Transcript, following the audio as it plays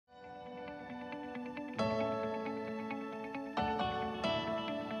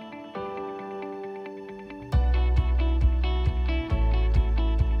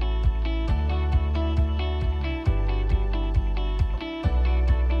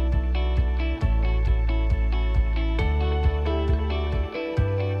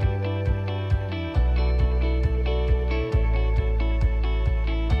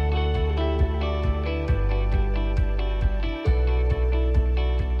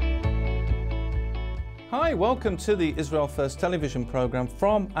Hi, welcome to the Israel First television program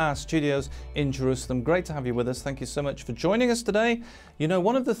from our studios in Jerusalem. Great to have you with us. Thank you so much for joining us today. You know,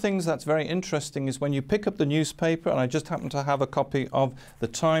 one of the things that's very interesting is when you pick up the newspaper, and I just happen to have a copy of the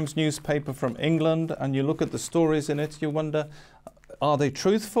Times newspaper from England, and you look at the stories in it, you wonder, are they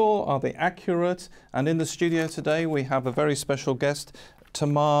truthful? Are they accurate? And in the studio today, we have a very special guest,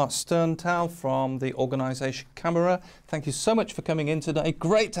 Tamar Sternthal from the organisation Tamar. Thank you so much for coming in today.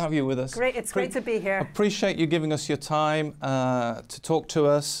 Great to have you with us. Great, it's great to be here. Appreciate you giving us your time to talk to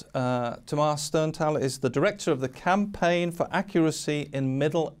us. Tamar Sternthal is the director of the Campaign for Accuracy in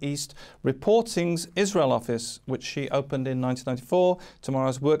Middle East Reporting's Israel office, which she opened in 1994. Tamar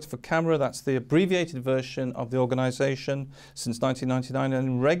has worked for Tamar, that's the abbreviated version of the organisation, since 1999,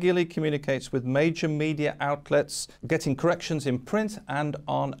 and regularly communicates with major media outlets, getting corrections in print and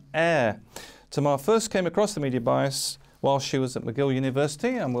on air. Tamar first came across the media bias while she was at McGill University,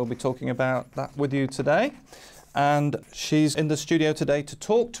 and we'll be talking about that with you today. And she's in the studio today to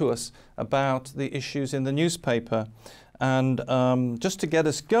talk to us about the issues in the newspaper. And just to get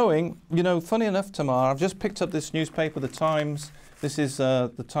us going, you know, funny enough, Tamar, I've just picked up this newspaper, The Times. This is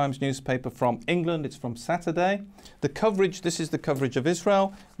the Times newspaper from England. It's from Saturday. The coverage, this is the coverage of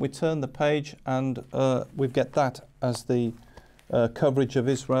Israel. We turn the page and we get that as the coverage of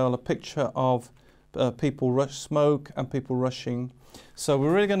Israel, a picture of people smoke and people rushing. So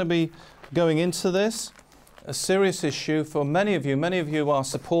we're really going to be going into this, a serious issue for many of you. Many of you are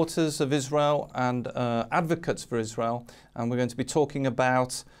supporters of Israel and advocates for Israel, and we're going to be talking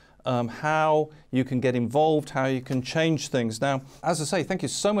about how you can get involved, how you can change things. Now, as I say, thank you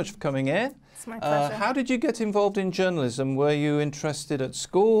so much for coming in. It's my pleasure. How did you get involved in journalism? Were you interested at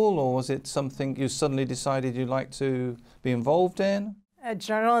school, or was it something you suddenly decided you'd like to be involved in?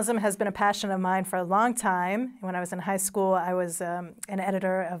 Journalism has been a passion of mine for a long time. When I was in high school, I was an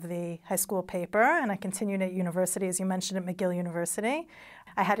editor of the high school paper, and I continued at university, as you mentioned, at McGill University.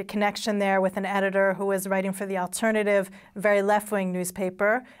 I had a connection there with an editor who was writing for the alternative, very left-wing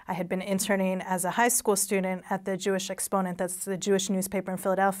newspaper. I had been interning as a high school student at the Jewish Exponent, that's the Jewish newspaper in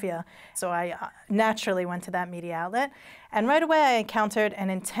Philadelphia. So I naturally went to that media outlet. And right away I encountered an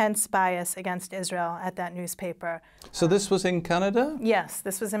intense bias against Israel at that newspaper. So this was in Canada? Yes,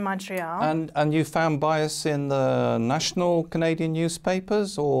 this was in Montreal. And you found bias in the national Canadian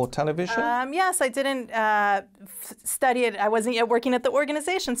newspapers or television? Yes, I didn't study it. I wasn't yet working at the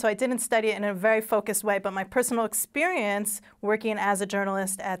organization, so I didn't study it in a very focused way. But my personal experience working as a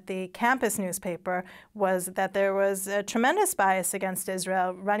journalist at the campus newspaper was that there was a tremendous bias against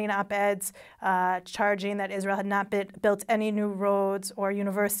Israel, running op-eds, charging that Israel had not built any new roads or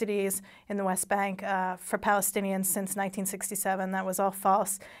universities in the West Bank for Palestinians since 1967. That was all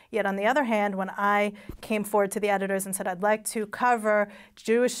false. Yet on the other hand, when I came forward to the editors and said I'd like to cover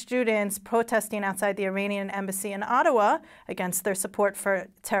Jewish students protesting outside the Iranian embassy in Ottawa against their support for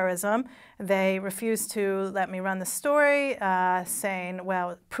terrorism, they refused to let me run the story, saying,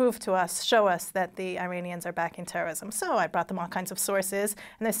 well, prove to us, show us that the Iranians are backing terrorism. So I brought them all kinds of sources,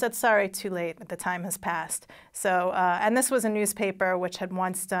 and they said, sorry, too late, the time has passed. So, and this was a newspaper which had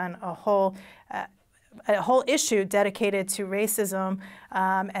once done a whole issue dedicated to racism,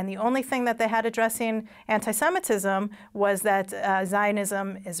 and the only thing that they had addressing anti-Semitism was that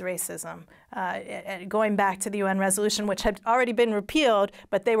Zionism is racism. Going back to the UN resolution, which had already been repealed,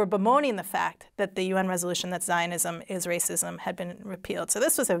 but they were bemoaning the fact that the UN resolution that Zionism is racism had been repealed. So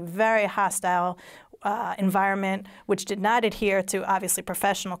this was a very hostile environment, which did not adhere to, obviously,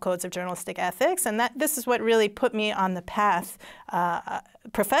 professional codes of journalistic ethics, and this is what really put me on the path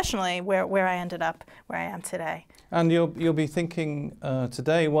professionally where I ended up, where I am today. And you'll be thinking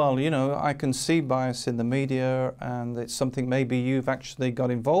today, well, you know, I can see bias in the media, and it's something maybe you've actually got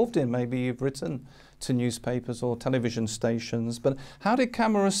involved in. Maybe you've written to newspapers or television stations. But how did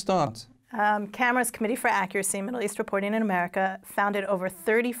Tamar start? Tamara's Committee for Accuracy in Middle East Reporting in America, founded over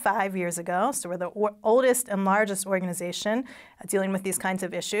 35 years ago. So we're the oldest and largest organization dealing with these kinds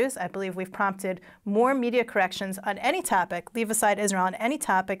of issues. I believe we've prompted more media corrections on any topic, leave aside Israel, on any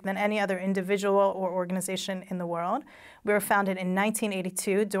topic than any other individual or organization in the world. We were founded in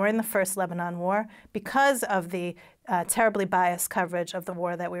 1982 during the First Lebanon War because of the terribly biased coverage of the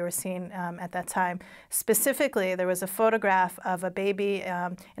war that we were seeing at that time. Specifically, there was a photograph of a baby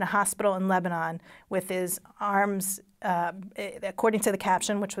in a hospital in Lebanon with his arms, according to the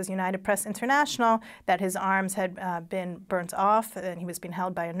caption, which was United Press International, that his arms had been burnt off and he was being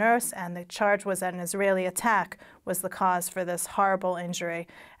held by a nurse, and the charge was that an Israeli attack was the cause for this horrible injury.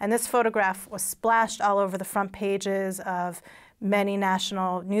 And this photograph was splashed all over the front pages of many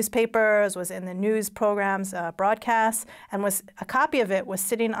national newspapers, was in the news programs, broadcasts, and a copy of it was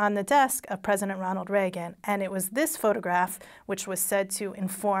sitting on the desk of President Ronald Reagan. And it was this photograph which was said to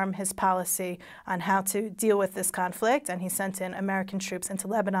inform his policy on how to deal with this conflict. And he sent in American troops into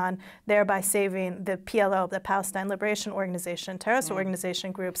Lebanon, thereby saving the PLO, the Palestine Liberation Organization, terrorist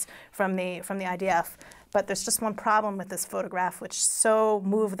organization groups from the IDF. But there's just one problem with this photograph, which so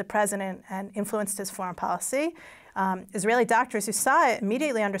moved the president and influenced his foreign policy. Israeli doctors who saw it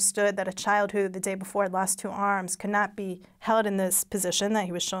immediately understood that a child who the day before had lost 2 arms could not be held in this position that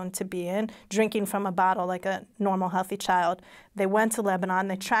he was shown to be in, drinking from a bottle like a normal, healthy child. They went to Lebanon,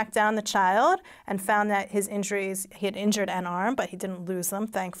 they tracked down the child and found that his injuries, he had injured an arm, but he didn't lose them,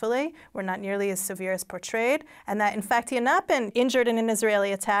 thankfully, were not nearly as severe as portrayed, and that, in fact, he had not been injured in an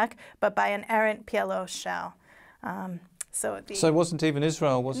Israeli attack, but by an errant PLO shell. So it wasn't even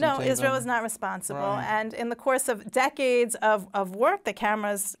Israel, wasn't it? No, Israel was not responsible. Right. And in the course of decades of work the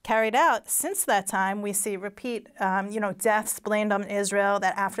cameras carried out, since that time, we see repeat, deaths blamed on Israel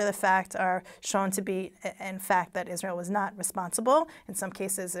that after the fact are shown to be, in fact, that Israel was not responsible. In some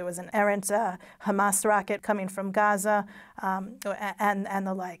cases, it was an errant Hamas rocket coming from Gaza and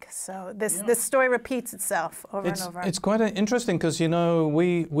the like. So this story repeats itself over and over. It's quite interesting because,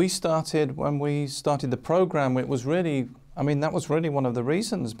 we started, when we started the program, it was really, that was really one of the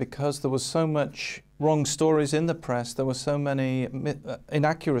reasons, because there was so much wrong stories in the press. There were so many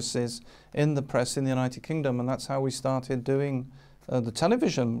inaccuracies in the press in the United Kingdom, and that's how we started doing the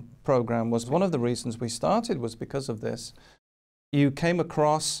television program. Was one of the reasons we started was because of this. You came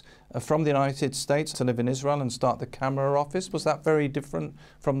across from the United States to live in Israel and start the camera office. Was that very different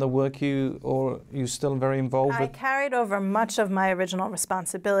from the work or you still very involved with? I carried over much of my original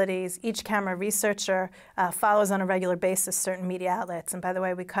responsibilities. Each camera researcher follows on a regular basis certain media outlets. And by the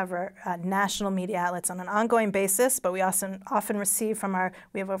way, we cover national media outlets on an ongoing basis, but we often receive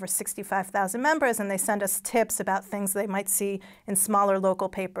we have over 65,000 members, and they send us tips about things they might see in smaller local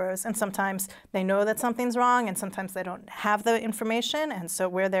papers. And sometimes they know that something's wrong, and sometimes they don't have the information. And so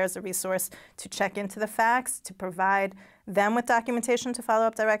where there's a resource to check into the facts, to provide them with documentation to follow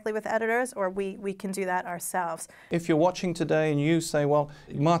up directly with editors, or we can do that ourselves. If you're watching today and you say, well,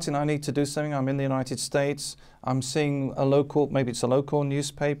 Martin, I need to do something, I'm in the United States, I'm seeing maybe it's a local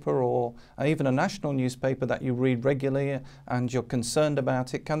newspaper or even a national newspaper that you read regularly and you're concerned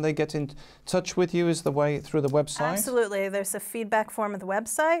about it, can they get in touch with you through the website? Absolutely. There's a feedback form at the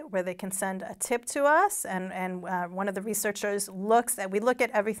website where they can send a tip to us, and one of the researchers we look at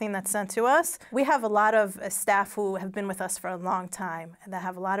everything that's sent to us. We have a lot of staff who have been with us for a long time and that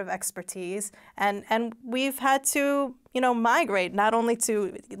have a lot of expertise, and we've had to migrate not only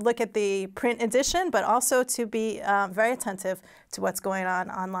to look at the print edition, but also to be very attentive to what's going on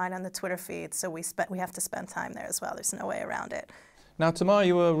online on the Twitter feed. So we have to spend time there as well. There's no way around it. Now, Tamar,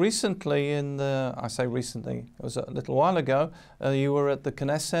 you were recently I say recently, it was a little while ago, you were at the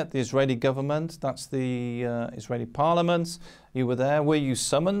Knesset, the Israeli government, that's the Israeli parliament. You were there. Were you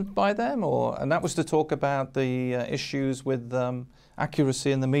summoned by them? And that was to talk about the issues with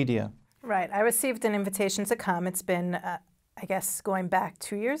accuracy in the media. Right. I received an invitation to come. It's been, I guess, going back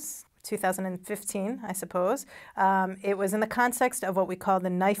 2 years, 2015, I suppose. It was in the context of what we call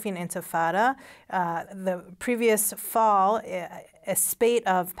the knifing intifada. The previous fall, a spate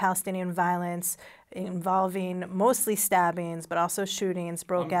of Palestinian violence involving mostly stabbings, but also shootings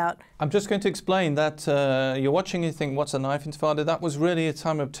broke out. I'm just going to explain that you're watching, you think, what's a knife intifada? That was really a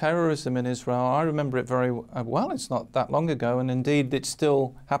time of terrorism in Israel. I remember it very well. It's not that long ago, and indeed it's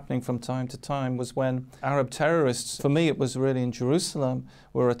still happening from time to time, was when Arab terrorists, for me it was really in Jerusalem,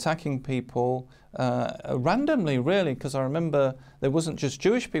 were attacking people randomly, really, because I remember there wasn't just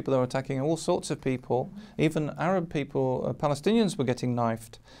Jewish people, they were attacking all sorts of people. Even Arab people, Palestinians were getting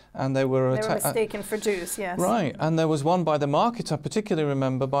knifed, and they were mistaken for Jews, yes. Right, and there was one by the market, I particularly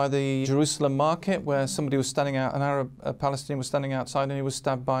remember, by the Jerusalem market, where somebody was standing out, a Palestinian was standing outside, and he was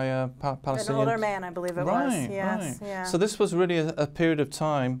stabbed by a Palestinian. An older man, I believe it was. Yes, right. Yeah. So this was really a period of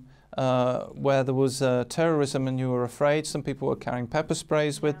time where there was terrorism and you were afraid. Some people were carrying pepper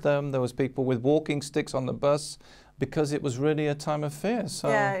sprays with them. There was people with walking sticks on the bus because it was really a time of fear. So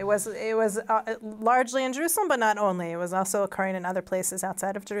yeah, it was largely in Jerusalem, but not only. It was also occurring in other places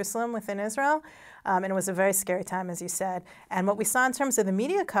outside of Jerusalem within Israel. And it was a very scary time, as you said. And what we saw in terms of the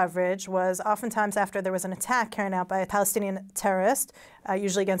media coverage was oftentimes after there was an attack carried out by a Palestinian terrorist,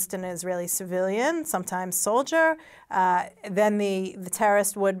 usually against an Israeli civilian, sometimes soldier, then the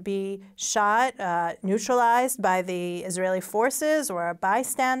terrorist would be shot, neutralized by the Israeli forces or a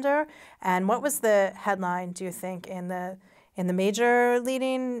bystander. And what was the headline, do you think, in in the major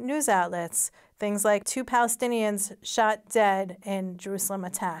leading news outlets, things like 2 Palestinians shot dead in Jerusalem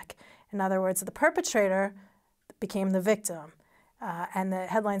attack. In other words, the perpetrator became the victim. And the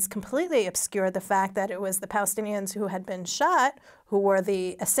headlines completely obscured the fact that it was the Palestinians who had been shot who were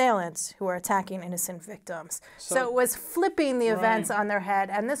the assailants who were attacking innocent victims. So it was flipping the events on their head,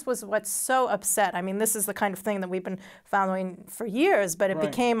 and this was what's so upset. I mean, this is the kind of thing that we've been following for years, but it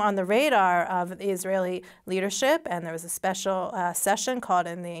became on the radar of the Israeli leadership, and there was a special session called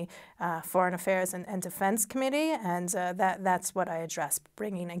in the Foreign Affairs and Defense Committee, and that's what I addressed,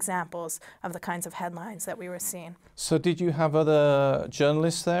 bringing examples of the kinds of headlines that we were seeing. So did you have other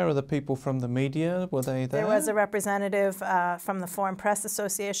journalists there, other people from the media? Were they there? There was a representative from the Foreign Press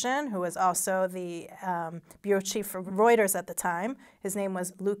Association, who was also the bureau chief for Reuters at the time. His name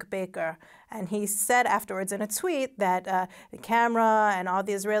was Luke Baker. And he said afterwards in a tweet that the camera and all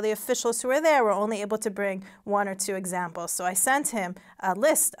the Israeli officials who were there were only able to bring 1 or 2 examples. So I sent him a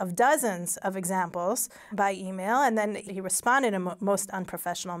list of dozens of examples by email, and then he responded in a most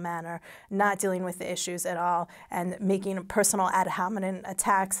unprofessional manner, not dealing with the issues at all, and making personal ad hominem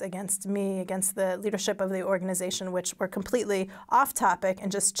attacks against me, against the leadership of the organization, which were completely off topic,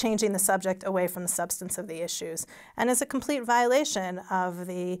 and just changing the subject away from the substance of the issues. And is a complete violation of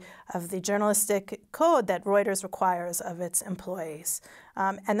the journalistic code that Reuters requires of its employees.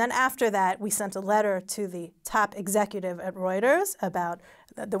 And then after that, we sent a letter to the top executive at Reuters about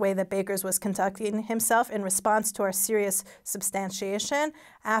the way that Baker was conducting himself in response to our serious substantiation.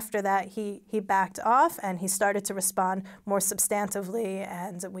 After that, he backed off, and he started to respond more substantively,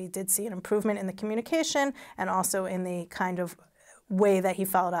 and we did see an improvement in the communication and also in the kind of way that he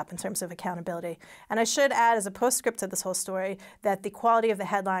followed up in terms of accountability. And I should add, as a postscript to this whole story, that the quality of the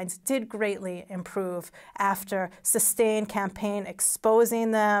headlines did greatly improve after sustained campaign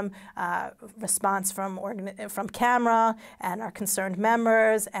exposing them, response from camera and our concerned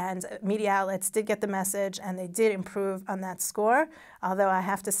members, and media outlets did get the message, and they did improve on that score. Although I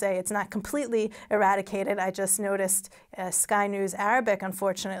have to say it's not completely eradicated. I just noticed Sky News Arabic,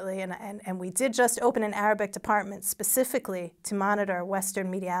 unfortunately, and we did just open an Arabic department specifically to monitor Western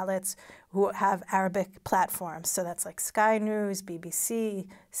media outlets who have Arabic platforms. So that's like Sky News, BBC,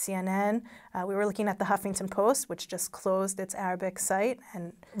 CNN. We were looking at the Huffington Post, which just closed its Arabic site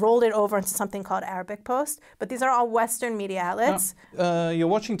and rolled it over into something called Arabic Post. But these are all Western media outlets. Now, you're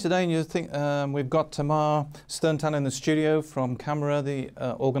watching today and you think we've got Tamar Sternthal in the studio from Camera, the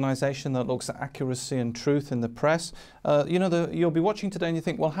organization that looks at accuracy and truth in the press. You'll be watching today and you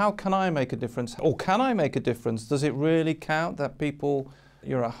think, well, how can I make a difference? Or can I make a difference? Does it really count that people,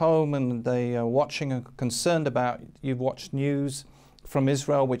 you're at home and they are watching and concerned about, you've watched news from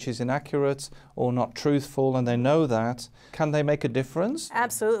Israel which is inaccurate or not truthful, and they know that? Can they make a difference?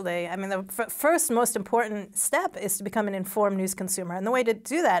 Absolutely. I mean, the first most important step is to become an informed news consumer. And the way to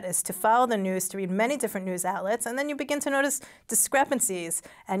do that is to follow the news, to read many different news outlets, and then you begin to notice discrepancies,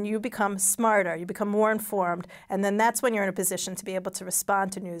 and you become smarter, you become more informed, and then that's when you're in a position to be able to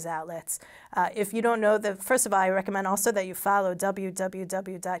respond to news outlets. If you don't know, first of all, I recommend also that you follow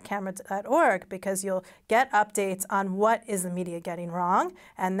www.camera.org, because you'll get updates on what is the media getting wrong,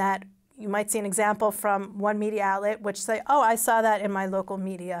 and that you might see an example from one media outlet which say, oh, I saw that in my local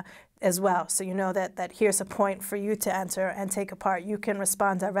media as well. So you know that here's a point for you to enter and take apart. You can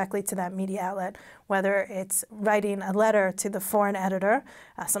respond directly to that media outlet, whether it's writing a letter to the foreign editor.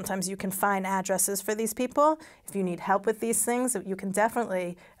 Sometimes you can find addresses for these people. If you need help with these things, you can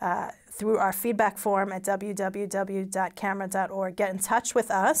definitely, through our feedback form at www.camera.org, get in touch with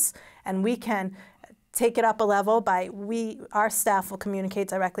us, and we can take it up a level by our staff will communicate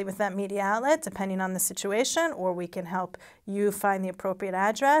directly with that media outlet depending on the situation, or we can help you find the appropriate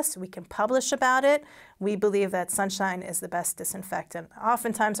address. We can publish about it. We believe that sunshine is the best disinfectant.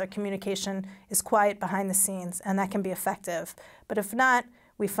 Oftentimes our communication is quiet behind the scenes, and that can be effective. But if not,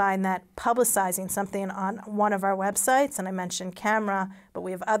 we find that publicizing something on one of our websites, and I mentioned Camera, but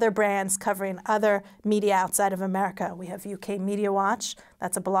we have other brands covering other media outside of America. We have UK Media Watch.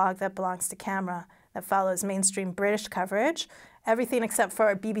 That's a blog that belongs to Camera, that follows mainstream British coverage, everything except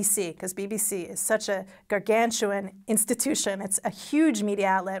for BBC, because BBC is such a gargantuan institution. It's a huge media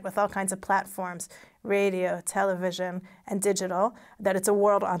outlet with all kinds of platforms, radio, television, and digital, that it's a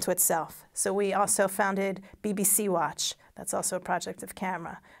world unto itself. So we also founded BBC Watch. That's also a project of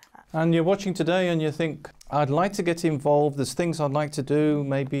Camera. And you're watching today and you think, I'd like to get involved, there's things I'd like to do,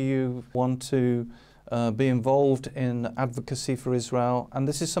 maybe you want to be involved in advocacy for Israel, and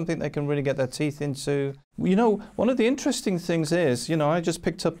this is something they can really get their teeth into. You know, one of the interesting things is, I just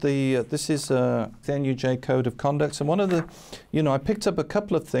picked up this is the NUJ Code of Conduct, and one of the, I picked up a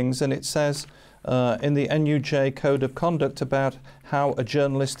couple of things, and it says in the NUJ Code of Conduct about how a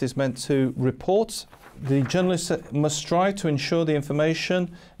journalist is meant to report. The journalist must strive to ensure the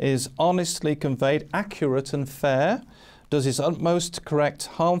information is honestly conveyed, accurate and fair, does his utmost to correct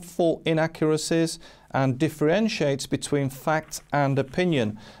harmful inaccuracies, and differentiates between fact and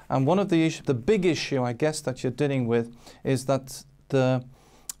opinion. And one of the big issue, I guess, that you're dealing with is that the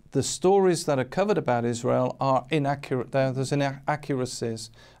stories that are covered about Israel are inaccurate. There's inaccuracies,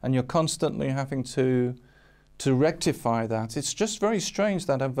 and you're constantly having to rectify that. It's just very strange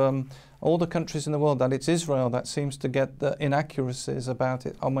that of all the countries in the world, that it's Israel that seems to get the inaccuracies about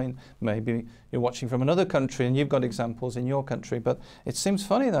it. I mean, maybe you're watching from another country and you've got examples in your country, but it seems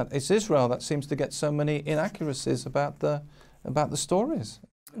funny that it's Israel that seems to get so many inaccuracies about the stories.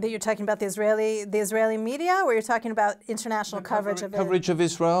 That you're talking about the Israeli media, or you're talking about international coverage of it? Coverage of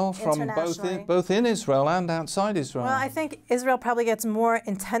Israel from both in Israel and outside Israel. Well, I think Israel probably gets more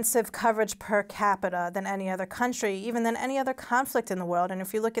intensive coverage per capita than any other country, even than any other conflict in the world. And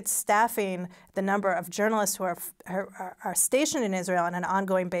if you look at staffing, the number of journalists who are stationed in Israel on an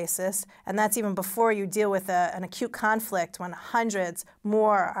ongoing basis, and that's even before you deal with an acute conflict when hundreds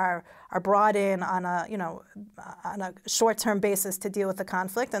more are brought in on a short-term basis to deal with the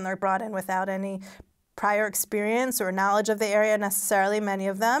conflict, and they're brought in without any prior experience or knowledge of the area necessarily, many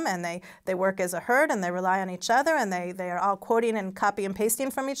of them, and they work as a herd and they rely on each other, and they are all quoting and copy and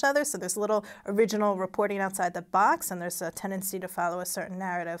pasting from each other, so there's little original reporting outside the box, and there's a tendency to follow a certain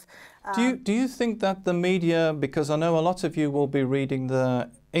narrative. Do you think that the media, because I know a lot of you will be reading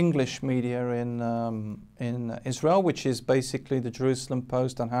the English media in Israel, which is basically the Jerusalem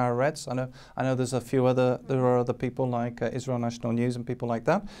Post and Haaretz. I know there are other people like Israel National News and people like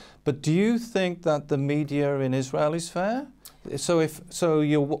that. But do you think that the media in Israel is fair? So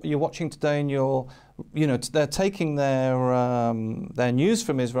you're watching today and they're taking their news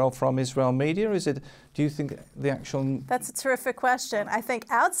from Israel media. Do you think the actual... That's a terrific question. I think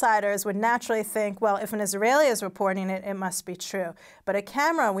outsiders would naturally think, well, if an Israeli is reporting it, it must be true. But at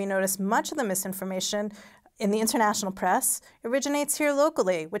camera, we notice much of the misinformation in the international press originates here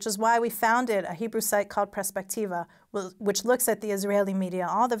locally, which is why we founded a Hebrew site called Perspectiva, which looks at the Israeli media,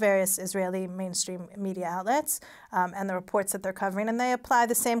 all the various Israeli mainstream media outlets, and the reports that they're covering, and they apply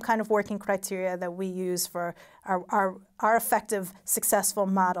the same kind of working criteria that we use for our effective, successful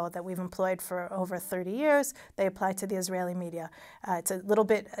model that we've employed for over 30 years. They apply to the Israeli media. It's a little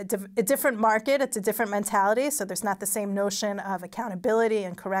bit a different market, it's a different mentality, so there's not the same notion of accountability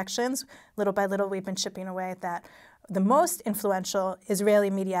and corrections. Little by little, we've been chipping away at that. The most influential Israeli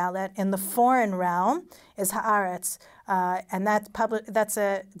media outlet in the foreign realm is Haaretz, and that's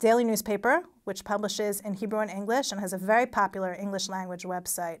a daily newspaper which publishes in Hebrew and English and has a very popular English language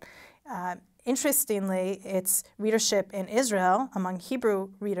website. Interestingly, its readership in Israel among Hebrew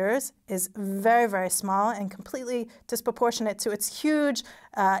readers is very, very small and completely disproportionate to its huge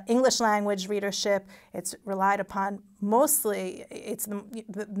English language readership. It's relied upon mostly, it's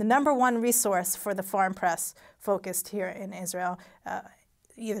the number one resource for the foreign press focused here in Israel,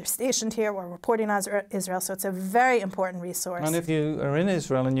 either stationed here or reporting on Israel, so it's a very important resource. And if you are in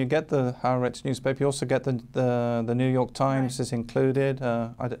Israel and you get the Haaretz newspaper, you also get the New York Times is included.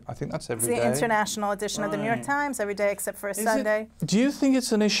 I think that's every day. It's the international edition of the New York Times every day except for a Sunday. Do you think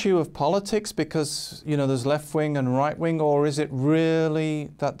it's an issue of politics because, there's left-wing and right-wing, or is it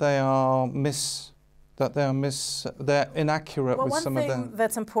really that they're inaccurate with some of them? One thing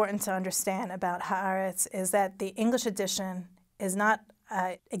that's important to understand about Haaretz is that the English edition is not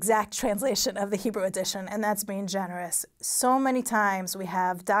exact translation of the Hebrew edition, and that's being generous. So many times we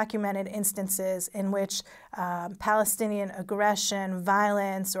have documented instances in which Palestinian aggression,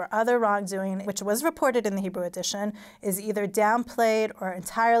 violence, or other wrongdoing, which was reported in the Hebrew edition, is either downplayed or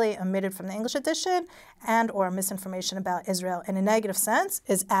entirely omitted from the English edition, and or misinformation about Israel in a negative sense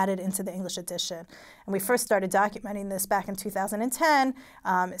is added into the English edition. And we first started documenting this back in 2010.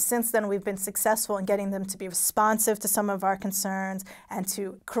 Since then, we've been successful in getting them to be responsive to some of our concerns and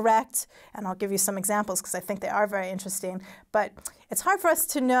to correct, and I'll give you some examples because I think they are very interesting. But it's hard for us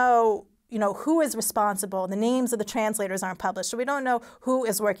to know who is responsible. The names of the translators aren't published, so we don't know who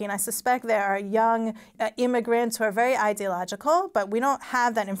is working. I suspect there are young immigrants who are very ideological, but we don't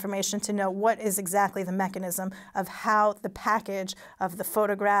have that information to know what is exactly the mechanism of how the package of the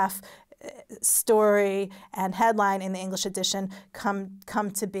photograph, story, and headline in the English edition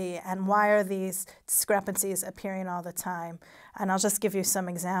come to be, and why are these discrepancies appearing all the time. And I'll just give you some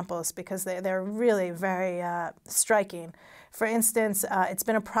examples because they're really very striking. For instance, it's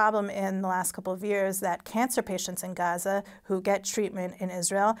been a problem in the last couple of years that cancer patients in Gaza who get treatment in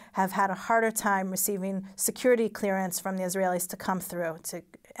Israel have had a harder time receiving security clearance from the Israelis to come through, to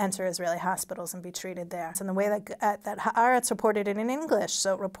enter Israeli hospitals and be treated there. And the way that Haaretz reported it in English,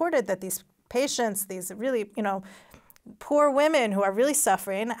 so it reported that these patients, these really, poor women who are really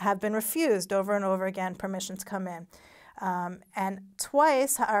suffering, have been refused over and over again permission to come in. And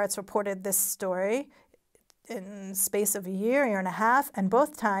twice Haaretz reported this story in the space of a year and a half, and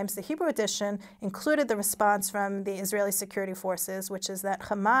both times the Hebrew edition included the response from the Israeli security forces, which is that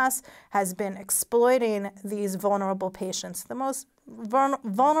Hamas has been exploiting these vulnerable patients, the most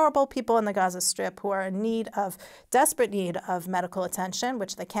vulnerable people in the Gaza Strip who are in desperate need of medical attention,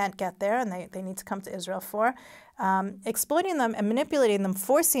 which they can't get there and they need to come to Israel for, exploiting them and manipulating them,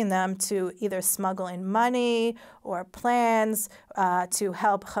 forcing them to either smuggle in money or plans to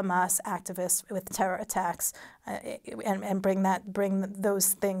help Hamas activists with terror attacks and bring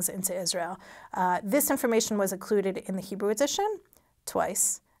those things into Israel. This information was included in the Hebrew edition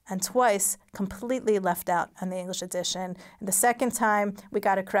twice, and twice completely left out on the English edition. And the second time, we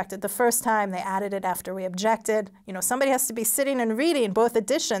got it corrected. The first time, they added it after we objected. Somebody has to be sitting and reading both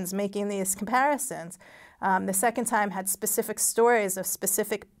editions, making these comparisons. The second time had specific stories of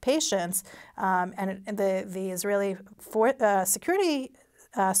specific patients, and the Israeli security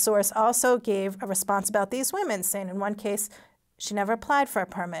source also gave a response about these women, saying in one case, she never applied for a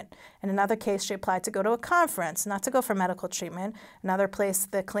permit. In another case, she applied to go to a conference, not to go for medical treatment. Another place,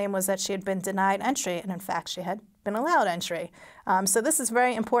 the claim was that she had been denied entry, and in fact, she had been allowed entry. So this is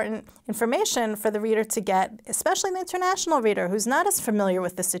very important information for the reader to get, especially the international reader who's not as familiar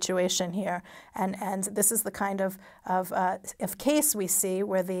with the situation here. And this is the kind of case we see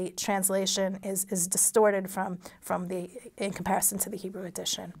where the translation is distorted in comparison to the Hebrew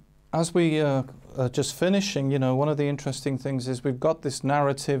edition. As we are just finishing, one of the interesting things is we've got this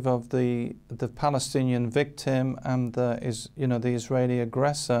narrative of the Palestinian victim and the Israeli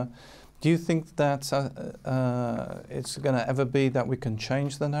aggressor. Do you think that it's going to ever be that we can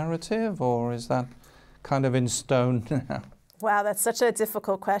change the narrative, or is that kind of in stone now? Wow, that's such a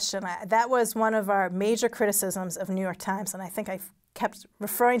difficult question. That was one of our major criticisms of New York Times, and I think I've kept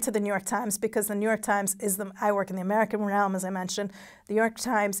referring to the New York Times because the New York Times I work in the American realm, as I mentioned. The New York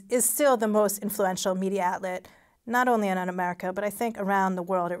Times is still the most influential media outlet, not only in America, but I think around the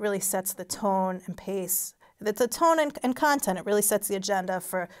world. It really sets the tone and pace. The tone and content, it really sets the agenda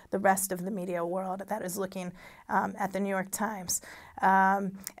for the rest of the media world that is looking at the New York Times.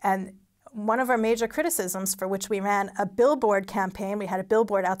 And one of our major criticisms, for which we ran a billboard campaign, we had a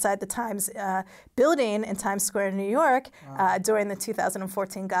billboard outside the Times building in Times Square in New York during the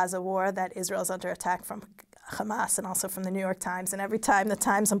 2014 Gaza war, that Israel's under attack from Hamas and also from the New York Times. And every time the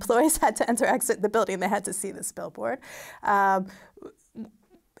Times employees had to exit the building, they had to see this billboard.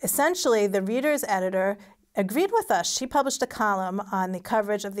 Essentially, the reader's editor agreed with us. She published a column on the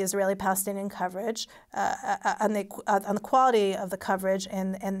coverage of the Israeli-Palestinian coverage, on the quality of the coverage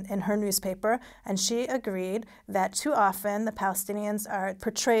in her newspaper, and she agreed that too often the Palestinians are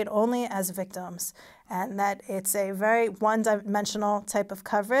portrayed only as victims, and that it's a very one-dimensional type of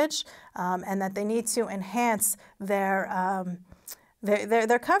coverage, and that they need to enhance their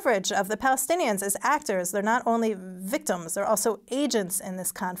coverage of the Palestinians as actors. They're not only victims, they're also agents in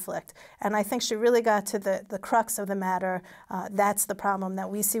this conflict. And I think she really got to the crux of the matter. That's the problem that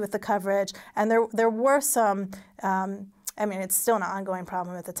we see with the coverage. And there were some, it's still an ongoing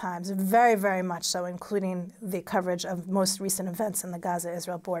problem at the Times, very, very much so, including the coverage of most recent events in the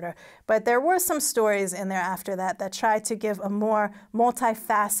Gaza-Israel border. But there were some stories in there after that tried to give a more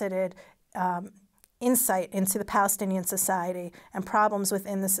multifaceted insight into the Palestinian society and problems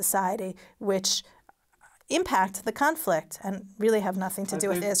within the society which impact the conflict and really have nothing to do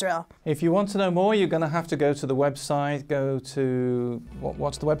with Israel. If you want to know more, you're going to have to go to the website. Go to,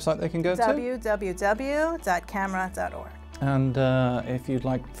 what's the website they can go to? www.camera.org. And if you'd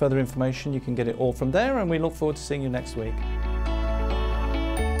like further information, you can get it all from there, and we look forward to seeing you next week.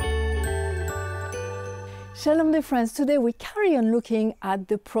 Shalom, dear friends. Today we carry on looking at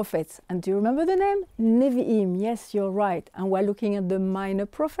the prophets. And do you remember the name? Nevi'im. Yes, you're right. And we're looking at the minor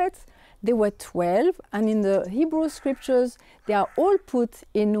prophets. They were 12, and in the Hebrew scriptures, they are all put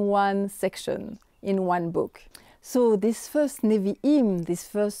in one section, in one book. So this first Nevi'im, these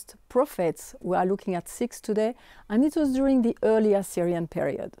first prophets, we are looking at 6 today, and it was during the early Assyrian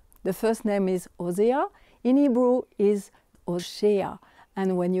period. The first name is Hosea. In Hebrew is Hoshea.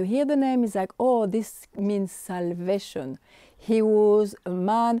 And when you hear the name, it's like, oh, this means salvation. He was a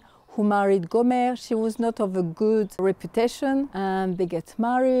man who married Gomer. She was not of a good reputation. And they get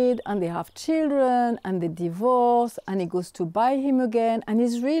married, and they have children, and they divorce, and he goes to buy him again. And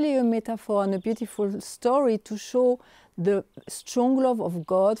it's really a metaphor and a beautiful story to show the strong love of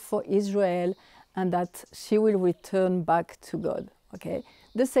God for Israel, and that she will return back to God. Okay.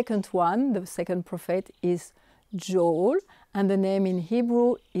 The second one, the second prophet, is Joel, and the name in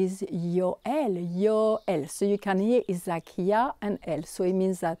Hebrew is Yoel. Yoel. So you can hear it's like Yah and El. So it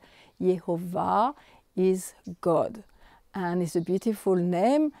means that Yehovah is God. And it's a beautiful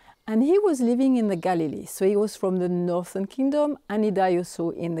name. And he was living in the Galilee. So he was from the northern kingdom, and he died also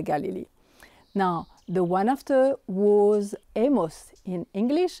in the Galilee. Now, the one after was Amos in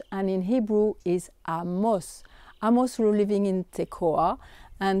English, and in Hebrew is Amos. Amos was living in Tekoa,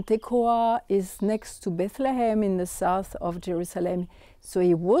 and Tekoa is next to Bethlehem in the south of Jerusalem. So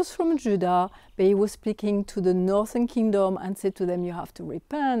he was from Judah, but he was speaking to the northern kingdom and said to them, you have to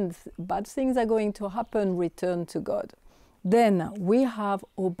repent, bad things are going to happen, return to God. Then we have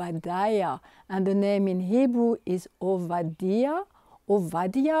Obadiah, and the name in Hebrew is Ovadiah.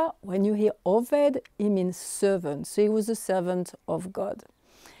 Ovadiah, when you hear Oved, it means servant. So he was a servant of God.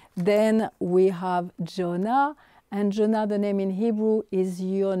 Then we have Jonah, and Jonah, the name in Hebrew is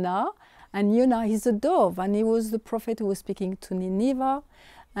Yonah, and Yonah is a dove, and he was the prophet who was speaking to Nineveh,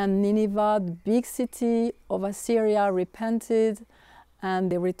 and Nineveh, the big city of Assyria, repented,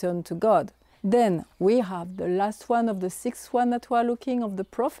 and they returned to God. Then we have the last one of the sixth one that we are looking of the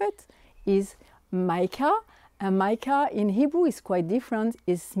prophet is Micah, and Micah in Hebrew is quite different,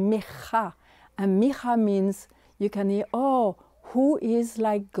 is Micha, and Micha means you can hear, oh, who is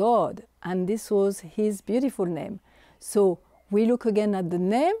like God? And this was his beautiful name. So we look again at the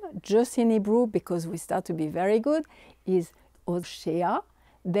name, just in Hebrew, because we start to be very good, is Hosea,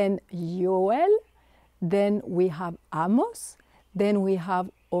 then Yoel, then we have Amos, then we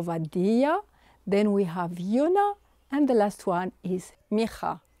have Obadiah, then we have Yonah, and the last one is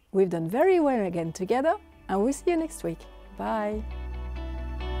Micha. We've done very well again together, and we'll see you next week. Bye.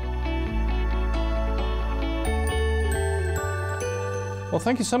 Well,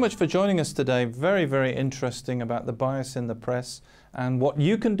 thank you so much for joining us today. Very, very interesting about the bias in the press and what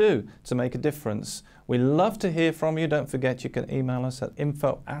you can do to make a difference. We love to hear from you. Don't forget you can email us at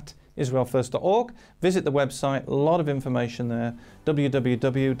info@israelfirst.org. Visit the website, a lot of information there,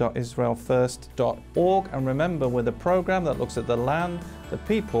 www.israelfirst.org. And remember, we're the program that looks at the land, the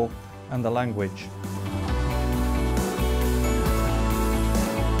people, and the language.